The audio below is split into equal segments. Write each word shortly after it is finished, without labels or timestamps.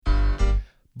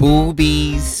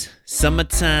Boobies,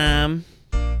 summertime,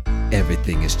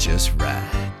 everything is just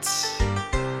right.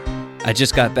 I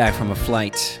just got back from a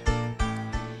flight.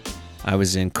 I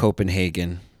was in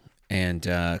Copenhagen, and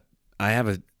I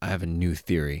have a new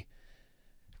theory.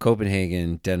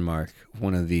 Copenhagen, Denmark,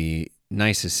 one of the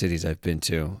nicest cities I've been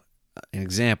to, an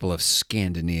example of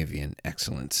Scandinavian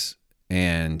excellence.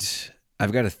 And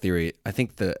I've got a theory. I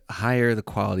think the higher the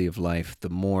quality of life, the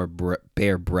more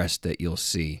bare breast that you'll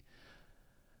see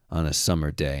on a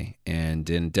summer day. And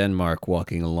in Denmark,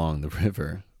 walking along the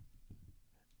river,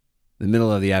 the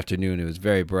middle of the afternoon, it was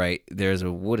very bright. There's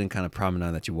a wooden kind of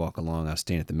promenade that you walk along. I was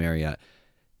staying at the Marriott,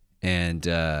 and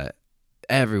a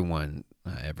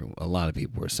lot of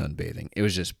people were sunbathing. It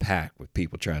was just packed with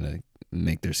people trying to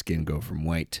make their skin go from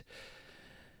white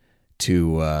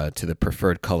to the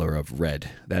preferred color of red.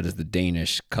 That is the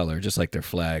Danish color, just like their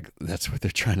flag. That's what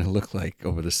they're trying to look like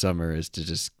over the summer, is to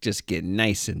just get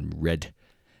nice and red.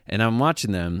 And I'm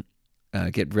watching them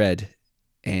get red,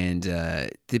 and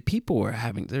the people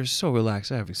they're so relaxed,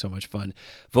 they're having so much fun.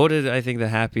 Voted, I think, the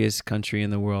happiest country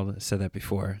in the world. I said that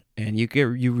before. And you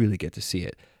really get to see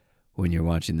it when you're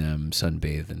watching them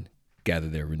sunbathe and gather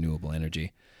their renewable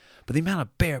energy. But the amount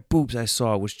of bare boobs I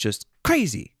saw was just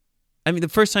crazy. I mean, the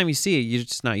first time you see it, you're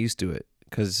just not used to it.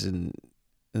 Because in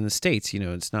the States,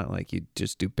 it's not like you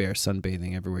just do bare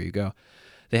sunbathing everywhere you go.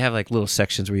 They have like little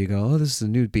sections where you go, oh, this is a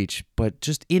nude beach. But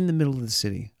just in the middle of the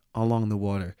city, along the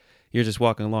water, you're just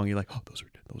walking along. You're like, oh, those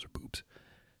are boobs.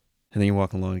 And then you're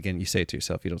walking along again. You say it to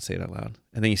yourself. You don't say it out loud.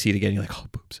 And then you see it again. You're like, oh,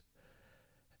 boobs.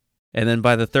 And then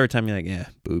by the third time, you're like, yeah,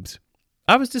 boobs.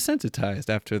 I was desensitized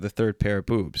after the third pair of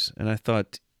boobs. And I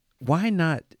thought, why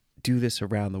not do this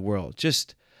around the world?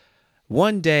 Just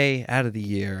one day out of the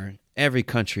year, every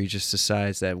country just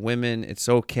decides that women, it's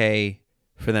okay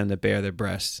for them to bare their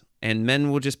breasts. And men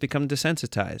will just become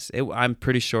desensitized. I'm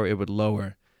pretty sure it would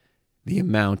lower the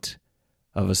amount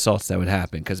of assaults that would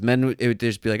happen. Because men, it would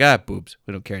just be like, boobs.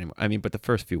 We don't care anymore. I mean, but the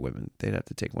first few women, they'd have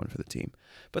to take one for the team.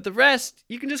 But the rest,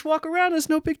 you can just walk around. It's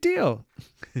no big deal.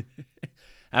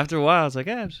 After a while, it's like,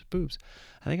 it's boobs.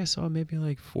 I think I saw maybe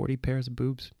like 40 pairs of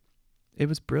boobs. It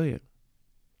was brilliant.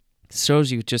 It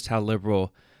shows you just how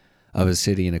liberal of a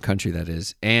city and a country that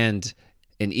is. And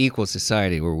an equal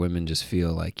society where women just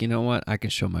feel like, you know what, I can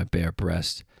show my bare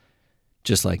breast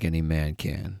just like any man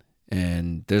can.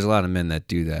 And there's a lot of men that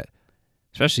do that,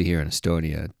 especially here in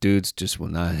Estonia. Dudes just will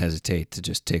not hesitate to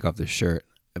just take off their shirt.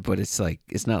 But it's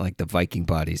not like the Viking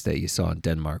bodies that you saw in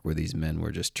Denmark, where these men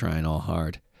were just trying all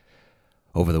hard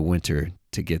over the winter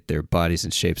to get their bodies in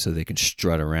shape so they can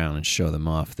strut around and show them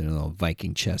off, their little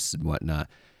Viking chests and whatnot.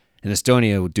 In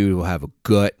Estonia, a dude will have a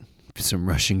gut, some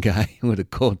Russian guy with a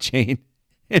gold chain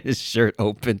and his shirt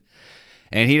open,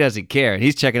 and he doesn't care. And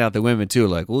he's checking out the women too,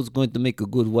 like, who's going to make a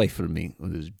good wife for me?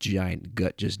 With his giant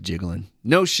gut just jiggling.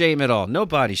 No shame at all. No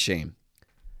body shame,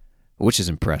 which is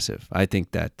impressive. I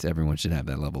think that everyone should have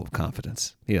that level of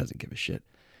confidence. He doesn't give a shit.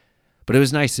 But it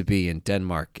was nice to be in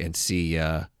Denmark and see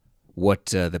what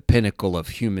the pinnacle of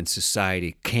human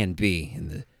society can be in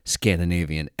the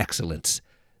Scandinavian excellence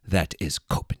that is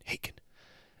Copenhagen.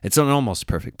 It's an almost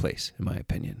perfect place, in my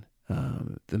opinion.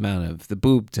 The amount of the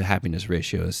boob to happiness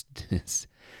ratio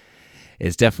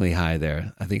is definitely high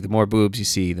there. I think the more boobs you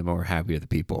see, the more happier the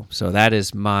people. So that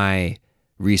is my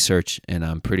research, and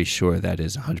I'm pretty sure that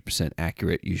is 100%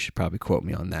 accurate. You should probably quote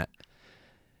me on that.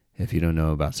 If you don't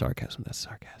know about sarcasm, that's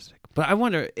sarcastic. But I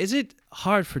wonder, is it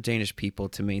hard for Danish people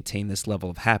to maintain this level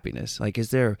of happiness? Like,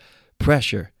 is there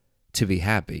pressure to be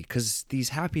happy? Because these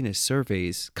happiness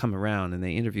surveys come around and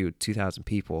they interview 2,000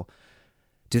 people.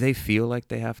 Do they feel like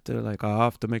they have to, I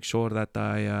have to make sure that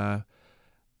I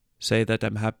say that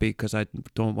I'm happy because I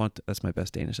don't want, that's my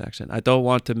best Danish accent, I don't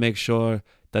want to make sure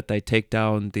that they take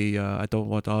down I don't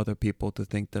want other people to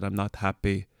think that I'm not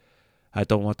happy. I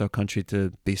don't want our country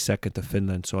to be second to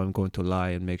Finland, so I'm going to lie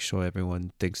and make sure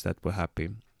everyone thinks that we're happy.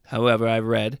 However, I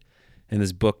read in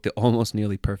this book, The Almost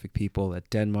Nearly Perfect People, that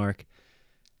Denmark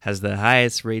has the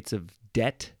highest rates of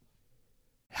debt,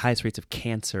 highest rates of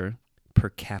cancer per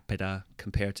capita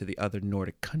compared to the other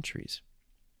Nordic countries,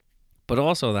 but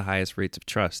also the highest rates of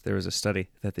trust. There was a study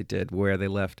that they did where they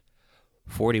left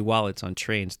 40 wallets on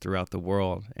trains throughout the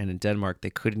world, and in Denmark they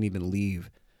couldn't even leave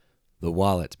the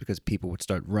wallets because people would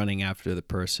start running after the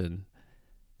person,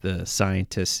 the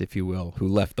scientists, if you will, who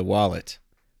left the wallet,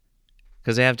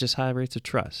 because they have just high rates of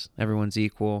trust. Everyone's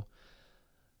equal,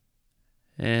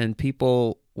 and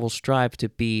people will strive to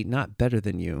be not better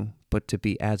than you, but to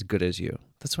be as good as you.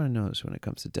 That's what I notice when it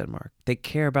comes to Denmark. They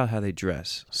care about how they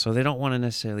dress. So they don't want to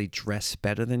necessarily dress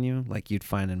better than you, like you'd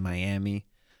find in Miami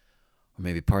or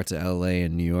maybe parts of LA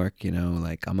and New York,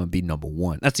 like I'm going to be number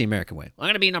one. That's the American way. I'm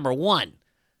going to be number one.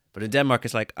 But in Denmark,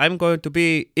 it's like, I'm going to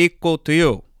be equal to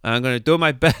you. I'm going to do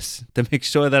my best to make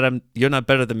sure that you're not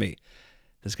better than me.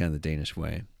 That's kind of the Danish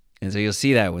way. And so you'll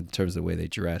see that in terms of the way they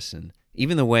dress and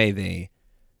even the way they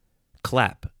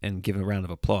clap and give a round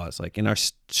of applause. Like in our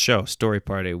show, Story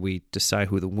Party, we decide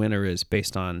who the winner is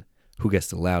based on who gets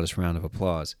the loudest round of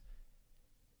applause.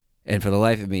 And for the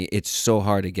life of me, it's so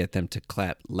hard to get them to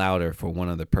clap louder for one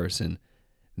other person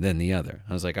than the other.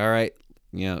 I was like, all right,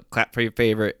 clap for your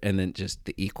favorite, and then just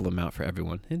the equal amount for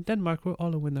everyone. In Denmark, we're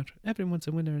all a winner. Everyone's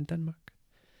a winner in Denmark.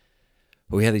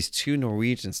 But we had these two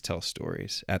Norwegians tell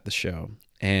stories at the show.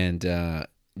 And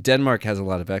Denmark has a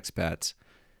lot of expats,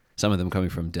 some of them coming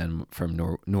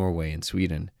from Norway and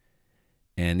Sweden.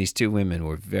 And these two women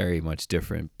were very much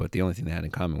different, but the only thing they had in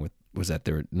common was that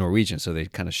they're Norwegian, so they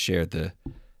kind of shared the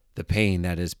pain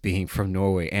that is being from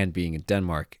Norway and being in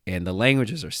Denmark. And the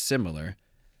languages are similar,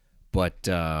 but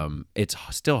it's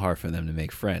still hard for them to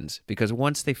make friends because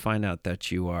once they find out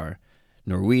that you are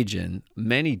Norwegian,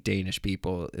 many Danish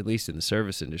people, at least in the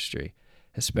service industry,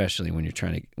 especially when you're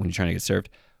trying to get served,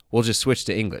 will just switch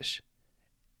to English.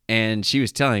 And she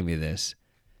was telling me this,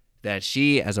 that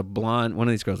she, as one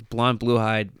of these girls, blonde,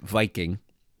 blue-eyed Viking,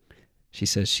 she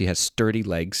says she has sturdy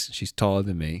legs. She's taller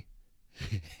than me.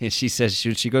 And she says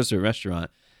when she goes to a restaurant,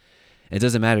 it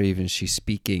doesn't matter even if she's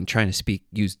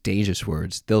use Danish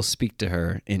words, they'll speak to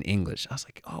her in English. I was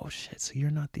like, oh shit, so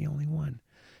you're not the only one.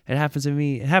 It happens to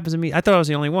me. I thought I was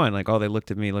the only one. Like, they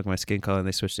looked at me, looked at my skin color, and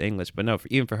they switched to English. But no,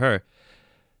 even for her,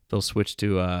 they'll switch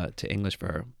to English for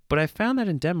her. But I found that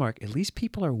in Denmark, at least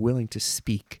people are willing to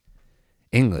speak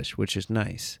English, which is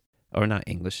nice. Or not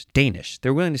English, Danish.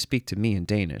 They're willing to speak to me in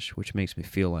Danish, which makes me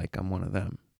feel like I'm one of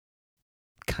them.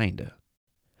 Kinda.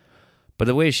 But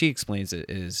the way she explains it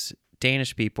is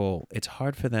Danish people, it's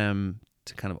hard for them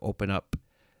to kind of open up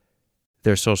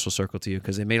their social circle to you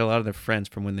because they made a lot of their friends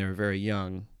from when they were very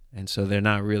young. And so they're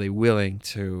not really willing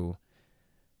to,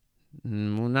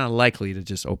 not likely to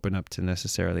just open up to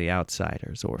necessarily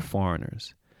outsiders or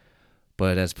foreigners.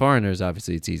 But as foreigners,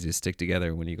 obviously, it's easy to stick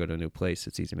together when you go to a new place.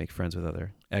 It's easy to make friends with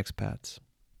other expats.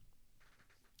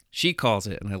 She calls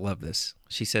it, and I love this,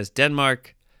 she says,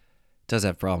 Denmark does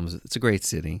have problems. It's a great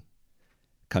city,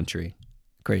 country,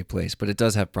 great place, but it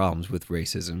does have problems with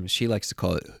racism. She likes to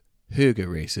call it hygge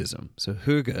racism. So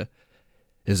hygge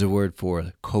is a word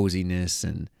for coziness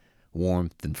and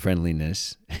warmth and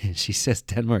friendliness. And she says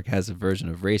Denmark has a version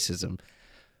of racism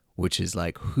which is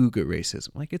like hygge racism.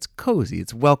 Like it's cozy,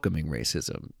 it's welcoming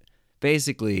racism.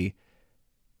 Basically,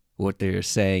 what they're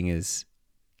saying is,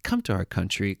 come to our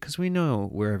country because we know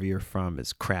wherever you're from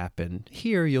is crap, and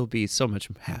here you'll be so much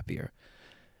happier.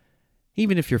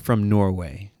 Even if you're from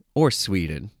Norway or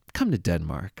Sweden, come to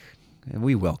Denmark, and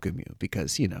we welcome you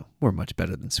because, we're much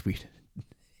better than Sweden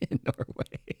in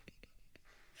Norway.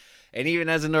 And even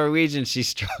as a Norwegian, she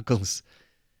struggles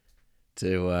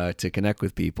to connect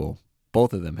with people.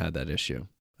 Both of them had that issue.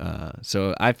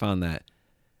 So I found that,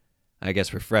 I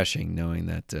guess, refreshing, knowing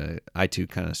that I too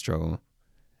kind of struggle,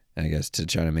 I guess, to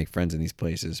try to make friends in these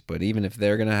places. But even if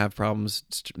they're going to have problems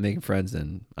making friends,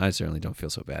 then I certainly don't feel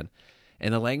so bad.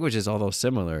 And the languages, although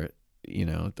similar,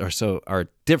 are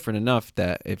different enough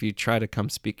that if you try to come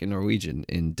speak in Norwegian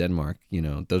in Denmark,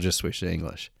 they'll just switch to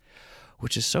English,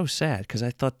 which is so sad because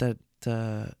I thought that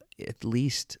at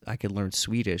least I could learn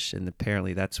Swedish, and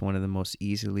apparently that's one of the most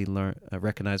easily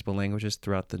recognizable languages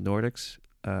throughout the Nordics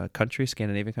countries,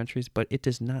 Scandinavian countries, but it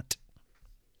does not.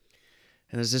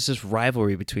 And there's this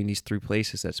rivalry between these three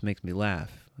places that makes me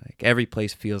laugh. Like every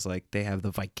place feels like they have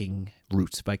the Viking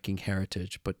roots, Viking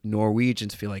heritage, but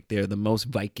Norwegians feel like they're the most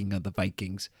Viking of the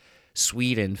Vikings.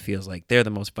 Sweden feels like they're the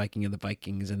most Viking of the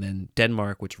Vikings, and then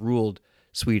Denmark, which ruled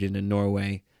Sweden and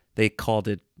Norway, they called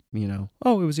it, it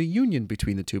was a union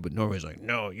between the two, but Norway's like,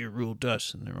 no, you ruled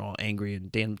us, and they're all angry,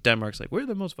 and Denmark's like, we're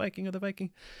the most Viking of the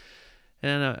Viking.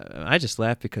 And I just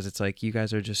laugh because it's like you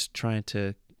guys are just trying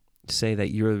to say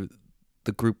that you're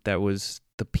the group that was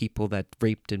the people that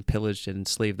raped and pillaged and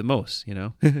enslaved the most,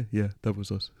 Yeah, that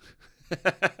was us.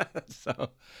 So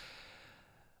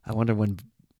I wonder when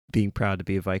being proud to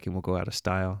be a Viking will go out of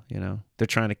style, They're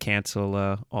trying to cancel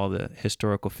all the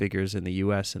historical figures in the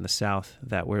U.S. and the South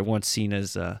that were once seen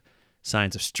as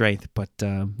signs of strength, but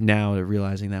now they're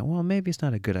realizing that, well, maybe it's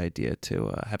not a good idea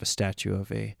to have a statue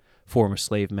of a former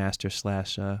slave master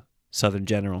 / Southern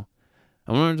general.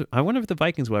 I wonder if the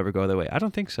Vikings will ever go that way. I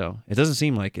don't think so. It doesn't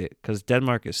seem like it because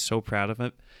Denmark is so proud of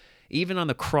it. Even on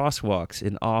the crosswalks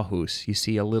in Aarhus, you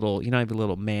see a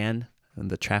little man and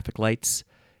the traffic lights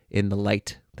in the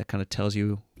light that kind of tells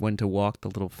you when to walk, the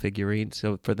little figurine.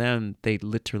 So for them, they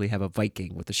literally have a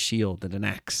Viking with a shield and an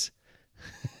axe.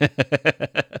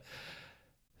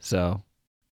 So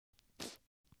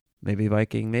maybe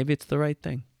Viking, maybe it's the right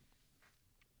thing.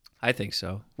 I think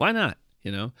so. Why not?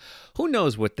 Who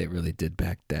knows what they really did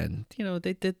back then?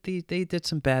 They did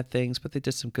some bad things, but they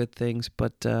did some good things.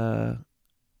 But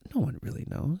no one really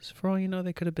knows. For all you know,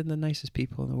 they could have been the nicest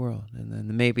people in the world. And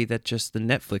then maybe that just the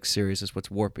Netflix series is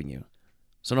what's warping you.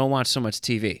 So don't watch so much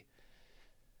TV.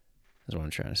 That's what I'm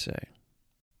trying to say.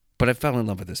 But I fell in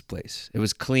love with this place. It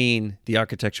was clean. The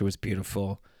architecture was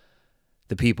beautiful.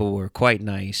 The people were quite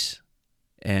nice.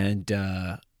 And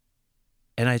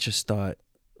I just thought,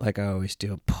 like I always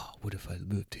do, what if I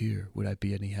lived here? Would I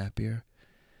be any happier?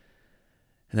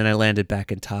 And then I landed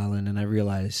back in Tallinn, and I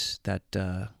realized that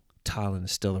Tallinn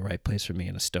is still the right place for me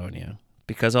in Estonia.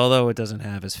 Because although it doesn't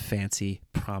have as fancy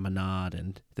promenade,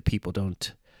 and the people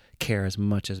don't care as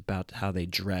much about how they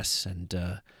dress, and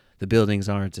the buildings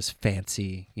aren't as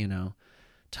fancy,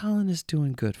 Tallinn is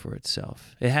doing good for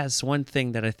itself. It has one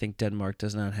thing that I think Denmark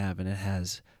does not have, and it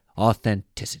has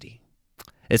authenticity.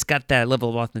 It's got that level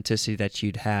of authenticity that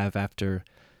you'd have after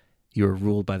you were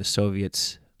ruled by the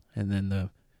Soviets, and then the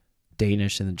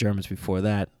Danish and the Germans before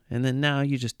that. And then now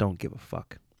you just don't give a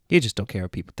fuck. You just don't care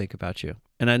what people think about you.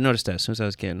 And I noticed that as soon as I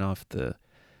was getting off the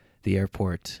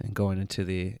airport and going into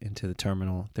the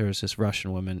terminal, there was this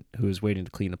Russian woman who was waiting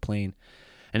to clean a plane.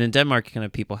 And in Denmark, kind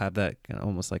of people have that kind of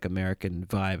almost like American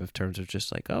vibe of terms of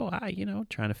just like, oh, hi,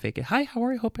 trying to fake it. Hi, how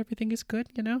are you? Hope everything is good,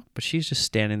 But she's just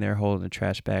standing there holding a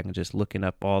trash bag and just looking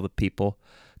up all the people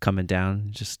coming down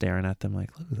and just staring at them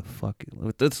like, who the fuck?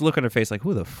 With this look on her face like,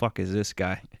 who the fuck is this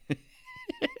guy?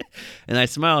 And I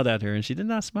smiled at her and she did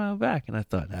not smile back. And I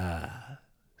thought,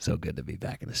 so good to be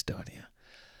back in Estonia,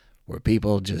 where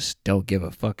people just don't give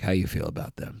a fuck how you feel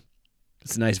about them.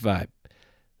 It's a nice vibe.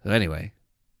 So anyway,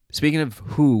 speaking of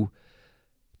who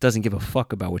doesn't give a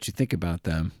fuck about what you think about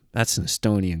them, that's an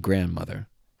Estonian grandmother.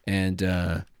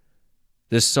 And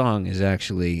this song is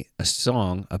actually a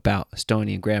song about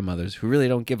Estonian grandmothers who really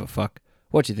don't give a fuck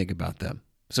what you think about them.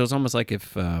 So it's almost like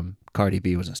if Cardi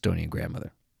B was an Estonian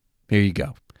grandmother. Here you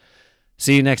go.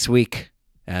 See you next week,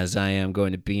 as I am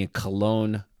going to be in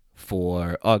Cologne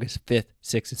for August 5th,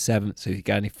 6th, and 7th. So if you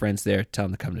got any friends there, tell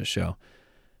them to come to the show.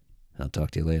 I'll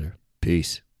talk to you later.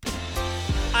 Peace.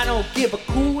 I don't give a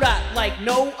kudat like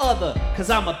no other, cause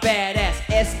I'm a badass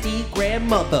SD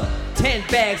grandmother. 10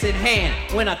 bags in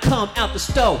hand when I come out the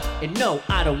stove. And no,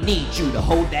 I don't need you to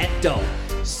hold that dough.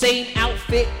 Same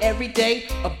outfit every day,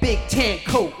 a big tan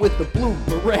coat with a blue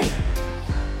beret.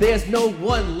 There's no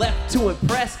one left to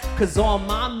impress, cause all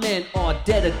my men are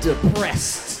dead or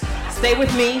depressed. Stay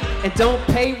with me and don't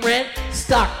pay rent.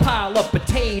 Stockpile of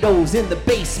potatoes in the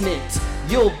basement.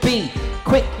 You'll be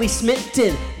quickly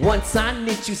smitten once I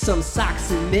knit you some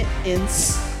socks and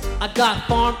mittens. I got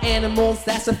farm animals,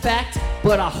 that's a fact,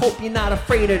 but I hope you're not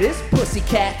afraid of this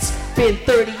pussycat. Been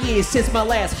 30 years since my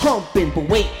last humping, but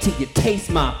wait till you taste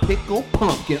my pickled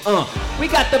pumpkin. We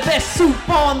got the best soup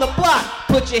on the block.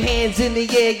 Put your hands in the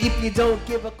air if you don't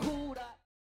give a